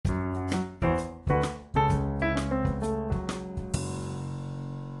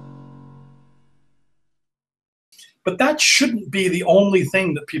but that shouldn't be the only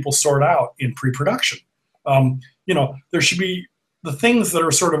thing that people sort out in pre-production. There should be the things that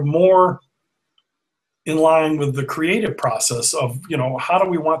are sort of more in line with the creative process of, how do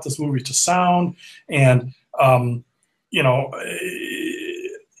we want this movie to sound? And,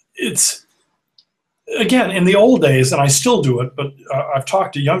 it's, again, in the old days, and I still do it, but I've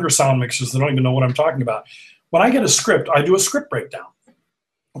talked to younger sound mixers that don't even know what I'm talking about. When I get a script, I do a script breakdown.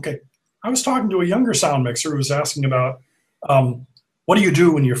 Okay, I was talking to a younger sound mixer who was asking about, what do you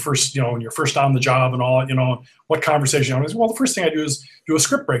do when you're first, when you're first on the job and all, what conversation? I was, well, the first thing I do is do a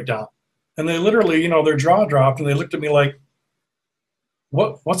script breakdown. And they literally, their jaw dropped and they looked at me like,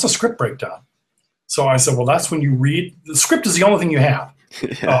 what's a script breakdown? So I said, well, that's when you read, the script is the only thing you have.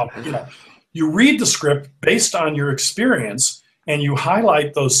 Yeah. You read the script based on your experience and you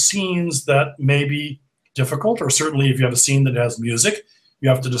highlight those scenes that may be difficult, or certainly if you have a scene that has music, you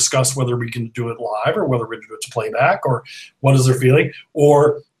have to discuss whether we can do it live or whether we can do it to playback, or what is their feeling.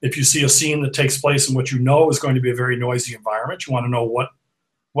 Or if you see a scene that takes place in what is going to be a very noisy environment, you want to know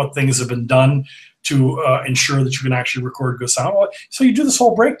what things have been done to ensure that you can actually record good sound. So you do this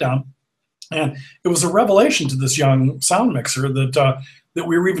whole breakdown. And it was a revelation to this young sound mixer that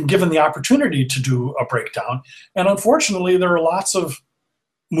we were even given the opportunity to do a breakdown. And unfortunately, there are lots of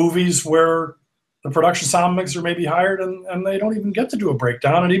movies where the production sound mixer may be hired and they don't even get to do a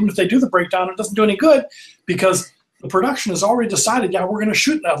breakdown. And even if they do the breakdown, it doesn't do any good because the production has already decided, yeah, we're going to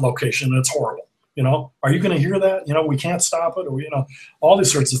shoot in that location and it's horrible. Are you going to hear that? We can't stop it, or, all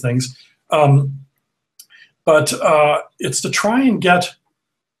these sorts of things. But it's to try and get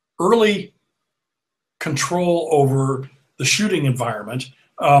early control over the shooting environment,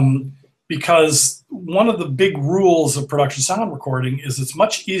 because one of the big rules of production sound recording is it's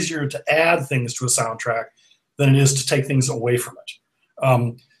much easier to add things to a soundtrack than it is to take things away from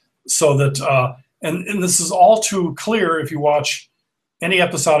it. So that, and this is all too clear if you watch any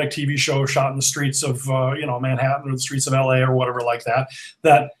episodic TV show shot in the streets of Manhattan or the streets of LA or whatever like that,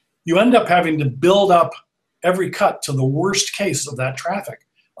 that you end up having to build up every cut to the worst case of that traffic.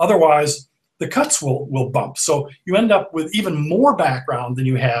 Otherwise, the cuts will bump. So you end up with even more background than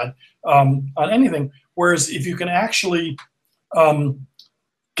you had on anything. Whereas if you can actually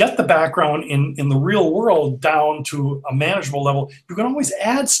get the background in the real world down to a manageable level, you can always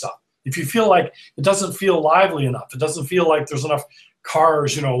add stuff. If you feel like it doesn't feel lively enough, it doesn't feel like there's enough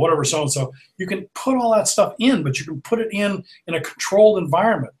cars, whatever, so you can put all that stuff in, but you can put it in a controlled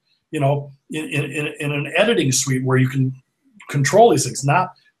environment, in an editing suite where you can control these things,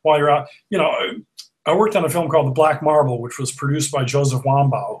 not while you're out. I worked on a film called The Black Marble, which was produced by Joseph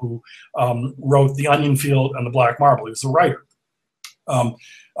Wambaugh, who wrote The Onion Field and The Black Marble. He was the writer.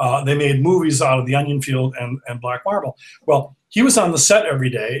 They made movies out of The Onion Field and Black Marble. Well, he was on the set every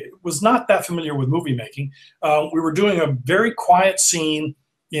day, was not that familiar with movie making. We were doing a very quiet scene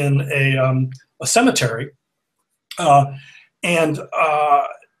in a cemetery, and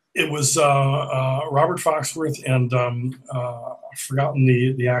it was Robert Foxworth and I've forgotten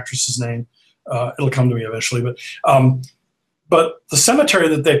the actress's name. It'll come to me eventually, but the cemetery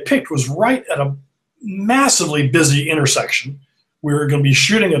that they picked was right at a massively busy intersection. We were going to be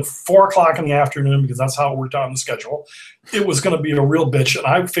shooting at 4 o'clock in the afternoon because that's how it worked out in the schedule. It was going to be a real bitch, and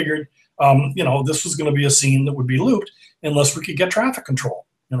I figured, this was going to be a scene that would be looped unless we could get traffic control.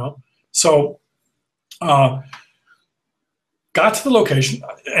 So got to the location,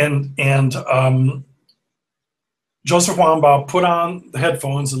 and Joseph Wambaugh put on the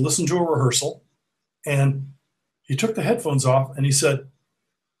headphones and listened to a rehearsal, and he took the headphones off and he said,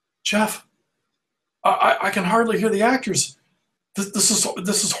 "Jeff, I can hardly hear the actors. This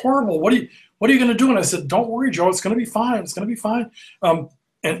is horrible. What are you going to do?" And I said, "Don't worry, Joe. It's going to be fine. It's going to be fine."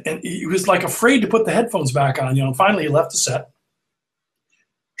 And he was like afraid to put the headphones back on. And finally he left the set,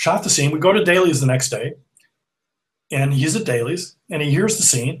 shot the scene. We go to Daly's the next day, and he's at Daly's, and he hears the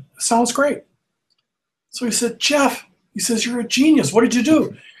scene. It sounds great. So he said, "Jeff," he says, "you're a genius. What did you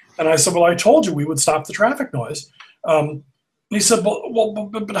do?" And I said, "Well, I told you we would stop the traffic noise." And he said,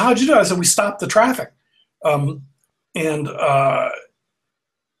 but how'd you do it?" I said, "We stopped the traffic." And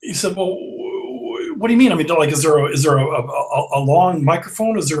he said, "Well, what do you mean? I mean, like, is there a long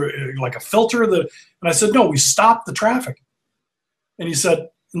microphone? Is there like a filter that?" And I said, "No, we stopped the traffic." And he said,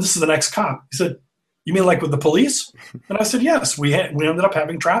 and this is the next cop. He said, "You mean like with the police?" And I said, "Yes, we ended up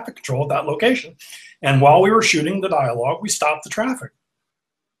having traffic control at that location. And while we were shooting the dialogue, we stopped the traffic."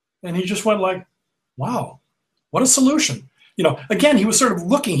 And he just went like, "Wow, what a solution." Again, he was sort of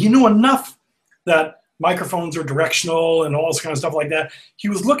looking, he knew enough that microphones are directional and all this kind of stuff like that. He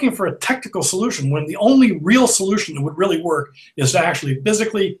was looking for a technical solution when the only real solution that would really work is to actually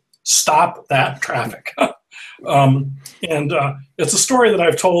physically stop that traffic. And it's a story that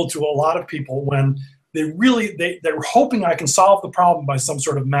I've told to a lot of people when they're hoping I can solve the problem by some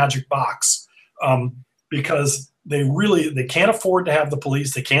sort of magic box, because they can't afford to have the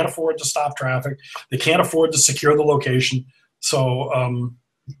police, they can't afford to stop traffic, they can't afford to secure the location. So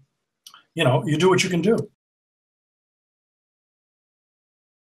you do what you can do.